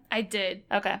Hulu one? I did.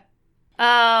 Okay.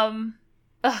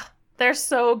 They're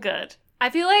so good. I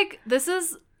feel like this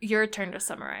is your turn to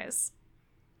summarize.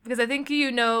 Because I think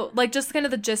you know, like, just kind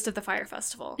of the gist of the Fyre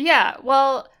Festival. Yeah,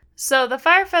 well, so the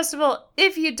Fyre Festival,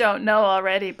 if you don't know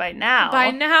already by now...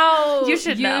 you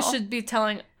should know. You should be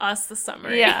telling us the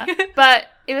summary. Yeah, but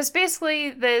it was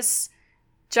basically this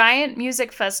giant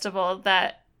music festival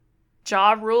that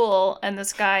Ja Rule and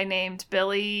this guy named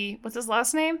Billy... What's his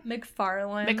last name?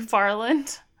 McFarland.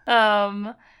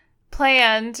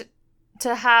 Planned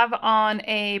to have on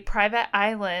a private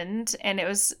island, and it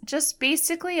was just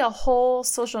basically a whole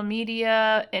social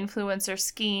media influencer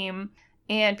scheme,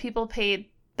 and people paid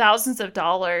thousands of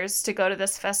dollars to go to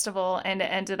this festival, and it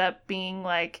ended up being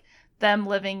like them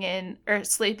living in or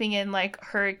sleeping in like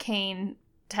hurricane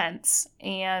tents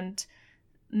and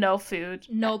no food,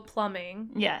 no plumbing.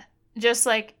 Yeah, just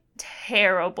like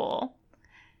terrible.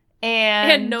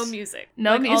 And no music.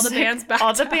 No like, music.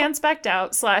 All the bands backed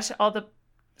out.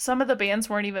 Some of the bands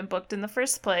weren't even booked in the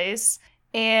first place.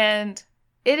 And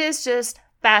it is just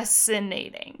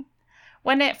fascinating.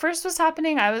 When it first was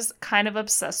happening, I was kind of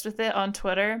obsessed with it on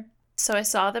Twitter. So I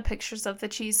saw the pictures of the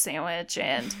cheese sandwich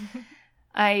and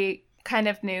I kind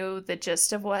of knew the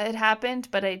gist of what had happened,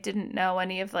 but I didn't know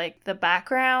any of like the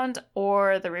background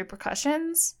or the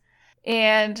repercussions.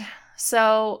 And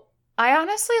so I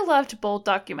honestly loved both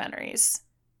documentaries.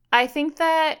 I think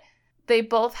that they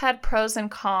both had pros and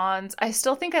cons. I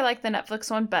still think I like the Netflix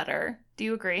one better. Do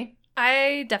you agree?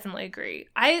 I definitely agree.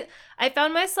 I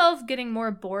found myself getting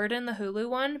more bored in the Hulu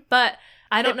one, but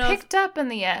I don't know. It picked up in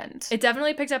the end. It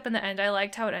definitely picked up in the end. I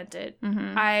liked how it ended.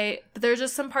 Mm-hmm. There's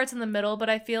just some parts in the middle, but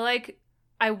I feel like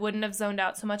I wouldn't have zoned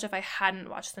out so much if I hadn't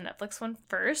watched the Netflix one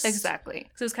first. Exactly.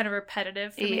 Because it was kind of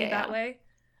repetitive for me that way.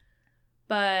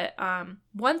 But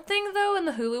one thing, though, in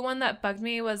the Hulu one that bugged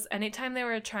me was anytime they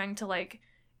were trying to, like,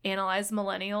 analyze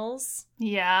millennials.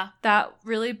 Yeah. That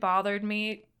really bothered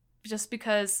me just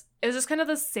because it was just kind of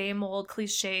the same old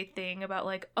cliche thing about,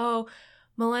 like, oh,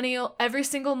 every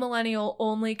single millennial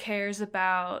only cares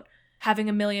about having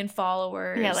 1 million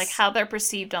followers. Yeah, like how they're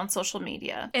perceived on social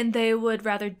media. And they would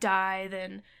rather die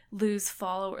than lose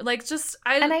followers. Like,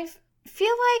 And I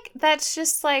feel like that's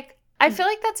just, like, I feel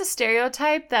like that's a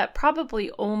stereotype that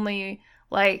probably only,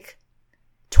 like,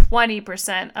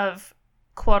 20% of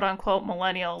quote-unquote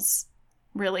millennials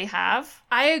really have.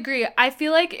 I agree. I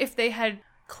feel like if they had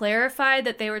clarified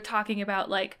that they were talking about,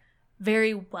 like,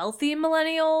 very wealthy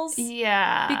millennials.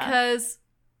 Yeah. Because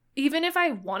even if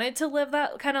I wanted to live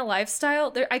that kind of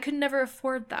lifestyle, I could never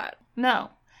afford that.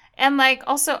 No. And, like,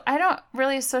 also, I don't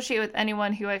really associate with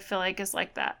anyone who I feel like is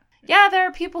like that. Yeah, there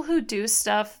are people who do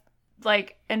stuff,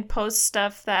 like, and post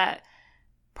stuff that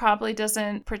probably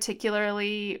doesn't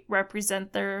particularly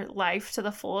represent their life to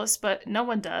the fullest, but no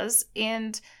one does.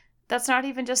 And that's not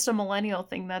even just a millennial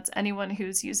thing. That's anyone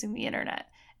who's using the internet.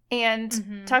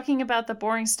 And talking about the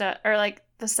boring stuff, or, like,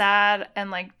 the sad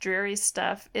and, like, dreary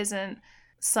stuff isn't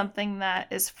something that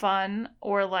is fun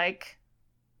or, like,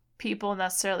 people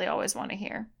necessarily always want to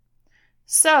hear.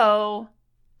 So,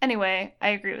 anyway, I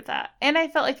agree with that. And I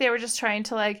felt like they were just trying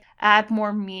to, like, add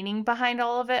more meaning behind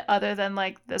all of it, other than,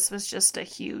 like, this was just a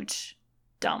huge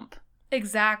dump.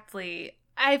 Exactly.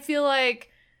 I feel like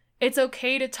it's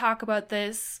okay to talk about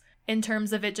this in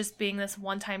terms of it just being this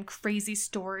one-time crazy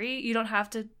story. You don't have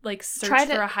to, like, search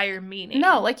for a higher meaning.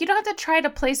 No, like, you don't have to try to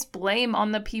place blame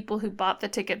on the people who bought the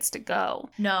tickets to go.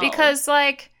 No. Because,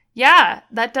 like, yeah,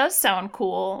 that does sound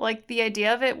cool. Like, the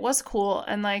idea of it was cool.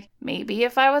 And, like, maybe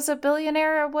if I was a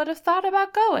billionaire, I would have thought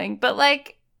about going. But,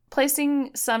 like,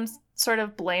 placing some sort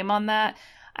of blame on that,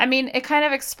 I mean, it kind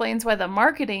of explains why the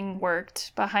marketing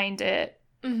worked behind it.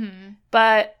 Mm-hmm.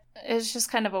 But it's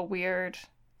just kind of a weird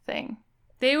thing.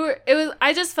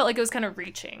 I just felt like it was kind of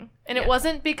reaching. And it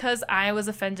wasn't because I was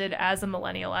offended as a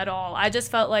millennial at all. I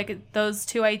just felt like those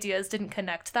two ideas didn't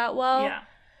connect that well. Yeah.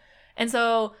 And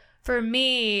so for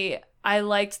me, I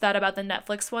liked that about the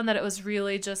Netflix one, that it was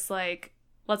really just like,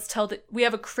 we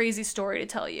have a crazy story to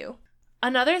tell you.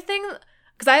 Another thing,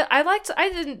 because I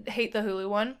didn't hate the Hulu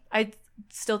one. I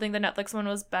still think the Netflix one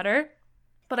was better.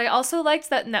 But I also liked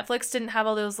that Netflix didn't have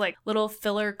all those, like, little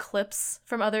filler clips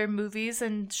from other movies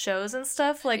and shows and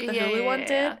stuff like the Hulu one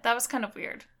did. That was kind of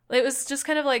weird. It was just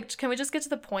kind of like, can we just get to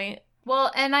the point?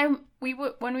 Well, and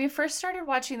when we first started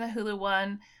watching the Hulu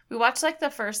one, we watched like the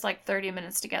first like 30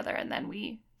 minutes together, and then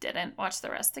we didn't watch the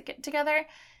rest together.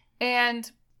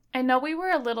 And I know we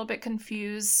were a little bit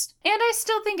confused, and I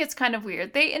still think it's kind of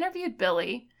weird. They interviewed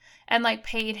Billy and like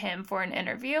paid him for an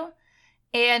interview,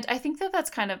 and I think that that's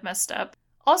kind of messed up.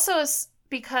 Also, it's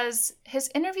because his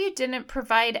interview didn't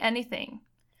provide anything.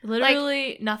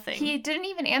 Literally nothing. He didn't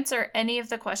even answer any of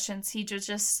the questions. He would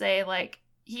just say like,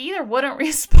 he either wouldn't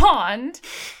respond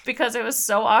because it was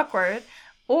so awkward,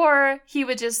 or he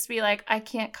would just be like, I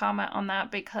can't comment on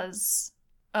that because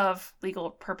of legal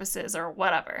purposes or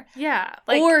whatever. Yeah.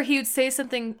 Like, or he would say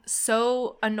something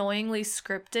so annoyingly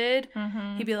scripted.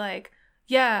 Mm-hmm. He'd be like,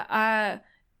 yeah,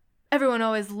 everyone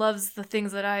always loves the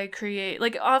things that I create.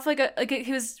 Like off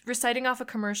he was reciting off a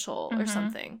commercial or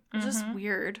something. It was just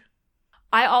weird.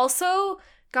 I also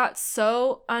got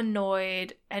so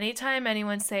annoyed anytime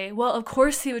anyone say, well, of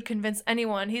course he would convince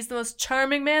anyone. He's the most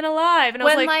charming man alive. And I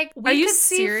was like, we could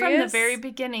see from the very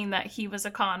beginning that he was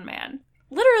a con man.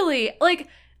 Literally. Like,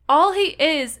 all he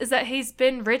is that he's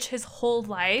been rich his whole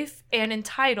life and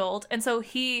entitled. And so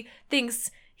he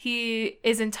thinks he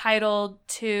is entitled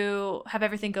to have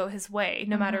everything go his way,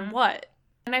 no matter what.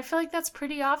 And I feel like that's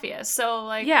pretty obvious. So,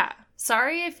 like, yeah.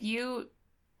 Sorry if you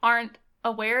aren't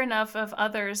aware enough of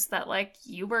others that like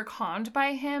you were conned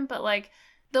by him, but like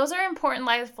those are important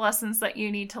life lessons that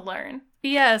you need to learn.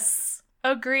 Yes,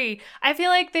 agree. I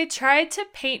feel like they tried to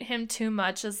paint him too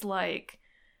much as like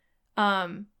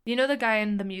you know the guy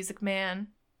in The Music Man,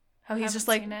 how he's just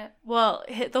like, well,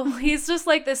 he's just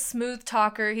like this smooth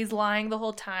talker, he's lying the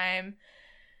whole time,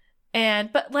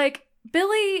 but like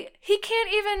Billy, he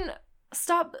can't even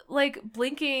stop like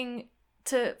blinking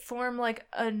to form like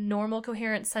a normal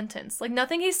coherent sentence. Like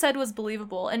nothing he said was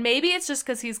believable, and maybe it's just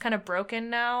because he's kind of broken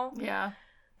now. Yeah,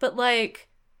 but like,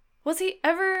 was he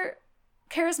ever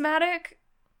charismatic?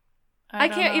 I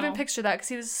can't even picture that because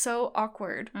he was so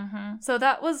awkward. So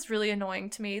that was really annoying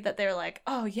to me that they're like,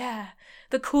 oh yeah,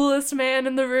 the coolest man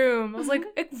in the room. I was like,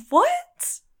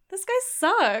 what? This guy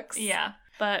sucks. Yeah,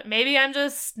 but maybe I'm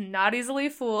just not easily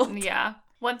fooled. Yeah.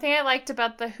 One thing I liked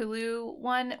about the Hulu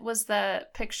one was the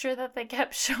picture that they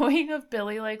kept showing of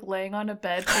Billy, like, laying on a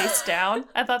bed face down.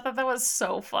 I thought that was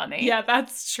so funny. Yeah,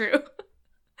 that's true.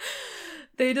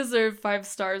 They deserve 5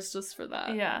 stars just for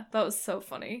that. Yeah. That was so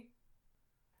funny.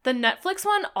 The Netflix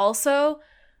one also,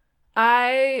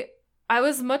 I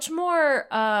was much more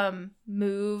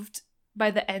moved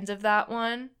by the end of that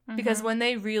one. Because when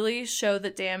they really show the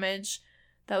damage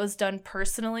that was done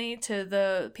personally to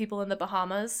the people in the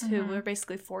Bahamas who were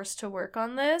basically forced to work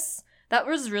on this, that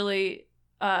was really,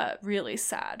 really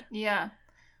sad. Yeah.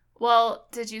 Well,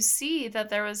 did you see that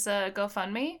there was a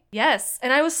GoFundMe? Yes,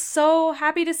 and I was so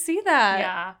happy to see that.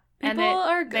 Yeah. People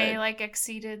are good. They, like,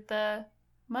 exceeded the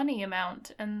money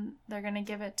amount, and they're going to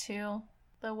give it to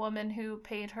the woman who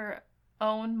paid her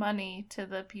own money to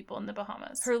the people in the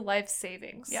Bahamas. Her life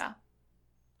savings. Yeah.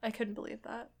 I couldn't believe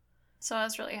that. So I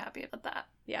was really happy about that.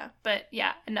 Yeah. But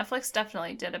yeah, Netflix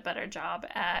definitely did a better job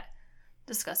at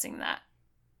discussing that.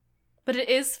 But it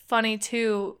is funny,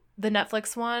 too, the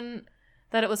Netflix one,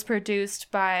 that it was produced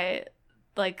by,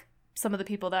 like, some of the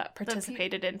people that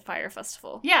participated in Fyre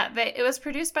Festival. Yeah, it was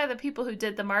produced by the people who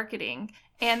did the marketing.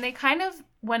 And they kind of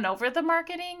went over the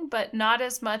marketing, but not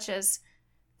as much as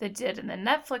they did in the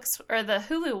Netflix or the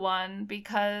Hulu one,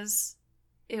 because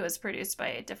it was produced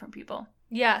by different people.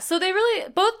 Yeah, so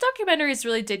both documentaries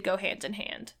really did go hand in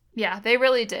hand. Yeah, they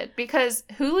really did, because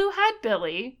Hulu had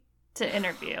Billy to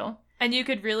interview. And you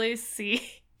could really see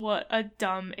what a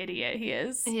dumb idiot he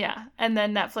is. Yeah, and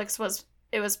then Netflix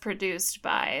was produced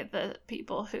by the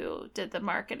people who did the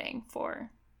marketing for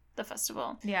the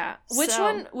festival. Yeah.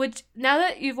 Now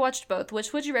that you've watched both,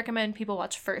 which would you recommend people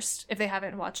watch first if they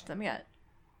haven't watched them yet?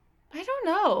 I don't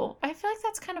know. I feel like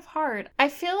that's kind of hard. I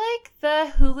feel like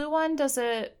the Hulu one does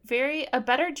a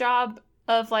better job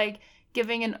of like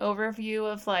giving an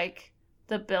overview of like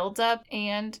the buildup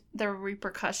and the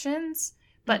repercussions,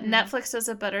 but Netflix does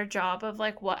a better job of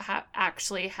like what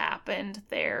actually happened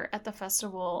there at the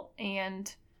festival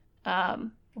and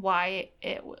why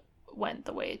it went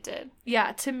the way it did.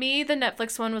 Yeah, to me, the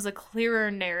Netflix one was a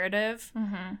clearer narrative.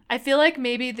 I feel like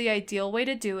maybe the ideal way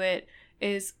to do it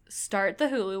is start the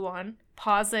Hulu one,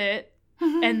 pause it,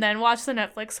 and then watch the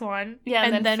Netflix one,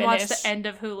 and then watch the end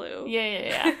of Hulu.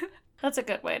 Yeah. That's a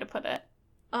good way to put it.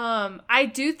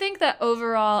 I do think that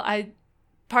overall,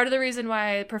 part of the reason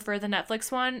why I prefer the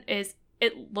Netflix one is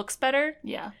it looks better.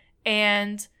 Yeah.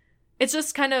 And it's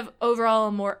just kind of overall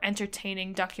a more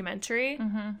entertaining documentary.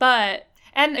 But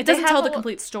and it doesn't tell the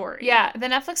complete story. Yeah, the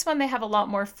Netflix one, they have a lot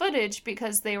more footage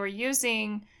because they were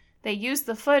using they used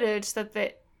the footage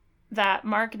that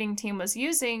marketing team was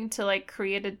using to like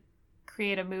create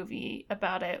a movie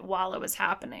about it while it was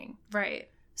happening. Right.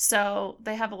 So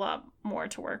they have a lot more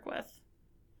to work with.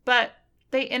 But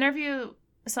they interview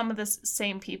some of the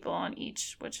same people on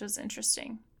each, which was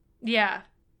interesting. Yeah.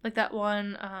 Like that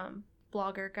one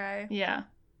blogger guy. Yeah.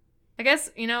 I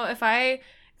guess, if I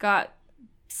got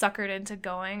suckered into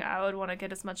going, I would want to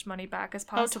get as much money back as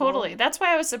possible. Oh, totally. That's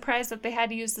why I was surprised that they had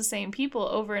to use the same people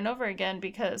over and over again,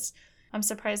 because I'm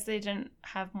surprised they didn't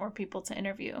have more people to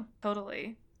interview.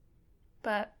 Totally.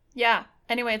 But yeah.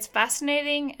 Anyway, it's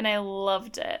fascinating and I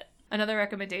loved it. Another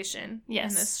recommendation in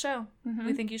this show. Mm-hmm.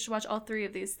 We think you should watch all 3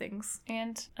 of these things.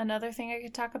 And another thing I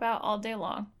could talk about all day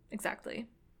long. Exactly.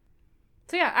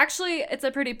 So yeah, actually, it's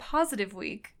a pretty positive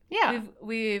week. Yeah.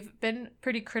 We've been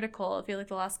pretty critical, I feel like,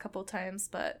 the last couple times,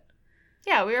 but...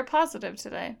 Yeah, we were positive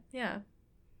today. Yeah.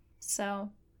 So,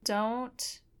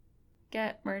 don't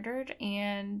get murdered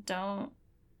and don't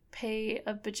pay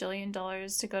 $1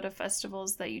 bajillion to go to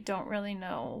festivals that you don't really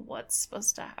know what's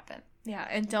supposed to happen. Yeah,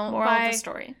 and don't Moral of the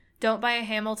story. Don't buy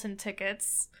Hamilton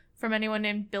tickets from anyone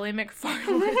named Billy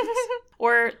McFarland.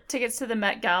 Or tickets to the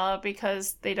Met Gala,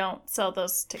 because they don't sell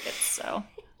those tickets, so...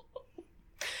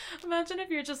 Imagine if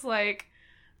you're just like,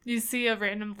 you see a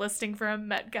random listing for a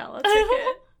Met Gala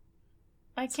ticket.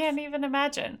 I can't even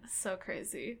imagine. So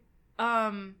crazy.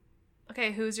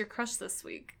 Okay, who's your crush this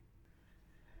week?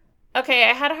 Okay,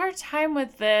 I had a hard time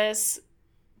with this,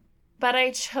 but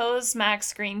I chose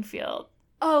Max Greenfield.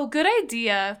 Oh, good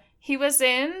idea. He was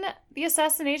in The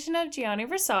Assassination of Gianni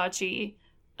Versace.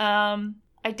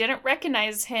 I didn't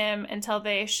recognize him until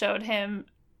they showed him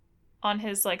on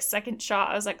his like second shot.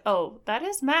 I was like, oh, that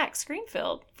is Max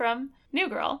Greenfield from New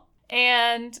Girl.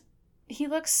 And he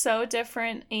looks so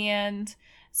different, and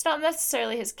it's not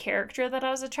necessarily his character that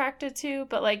I was attracted to,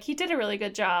 but like he did a really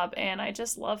good job and I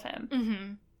just love him.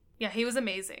 Mm-hmm. Yeah, he was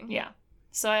amazing. Yeah.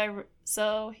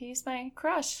 So he's my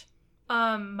crush.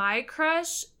 My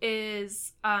crush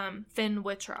is Finn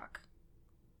Wittrock,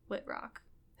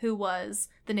 who was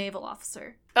the naval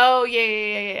officer. Oh,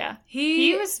 yeah.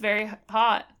 He was very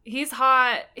hot. He's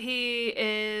hot. He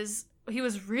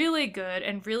was really good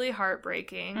and really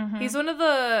heartbreaking. Mm-hmm. He's one of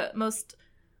the most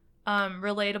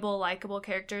relatable, likable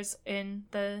characters in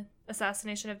The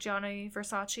Assassination of Gianni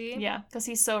Versace. Yeah, because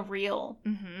he's so real.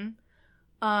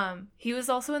 Mm-hmm. He was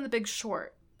also in The Big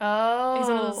Short. Oh. He's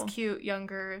one of those cute,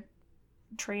 younger...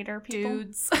 trader people.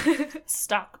 Dudes.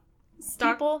 Stock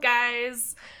people.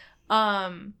 Guys.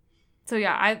 So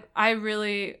yeah, I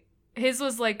really... His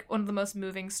was like one of the most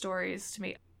moving stories to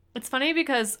me. It's funny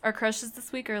because our crushes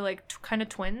this week are like kind of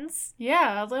twins.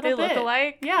 Yeah, a little bit. They look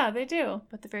alike. Yeah, they do.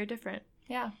 But they're very different.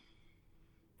 Yeah.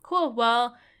 Cool.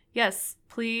 Well, yes,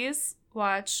 please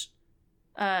watch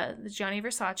the Gianni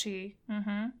Versace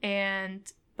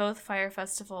and both Fire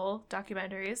Festival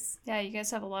documentaries. Yeah, you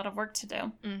guys have a lot of work to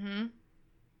do. Mm-hmm.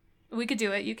 We could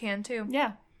do it. You can too.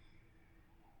 Yeah.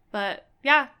 But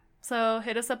yeah, so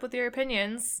hit us up with your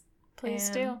opinions. Please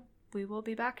do. We will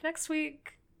be back next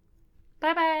week.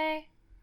 Bye-bye.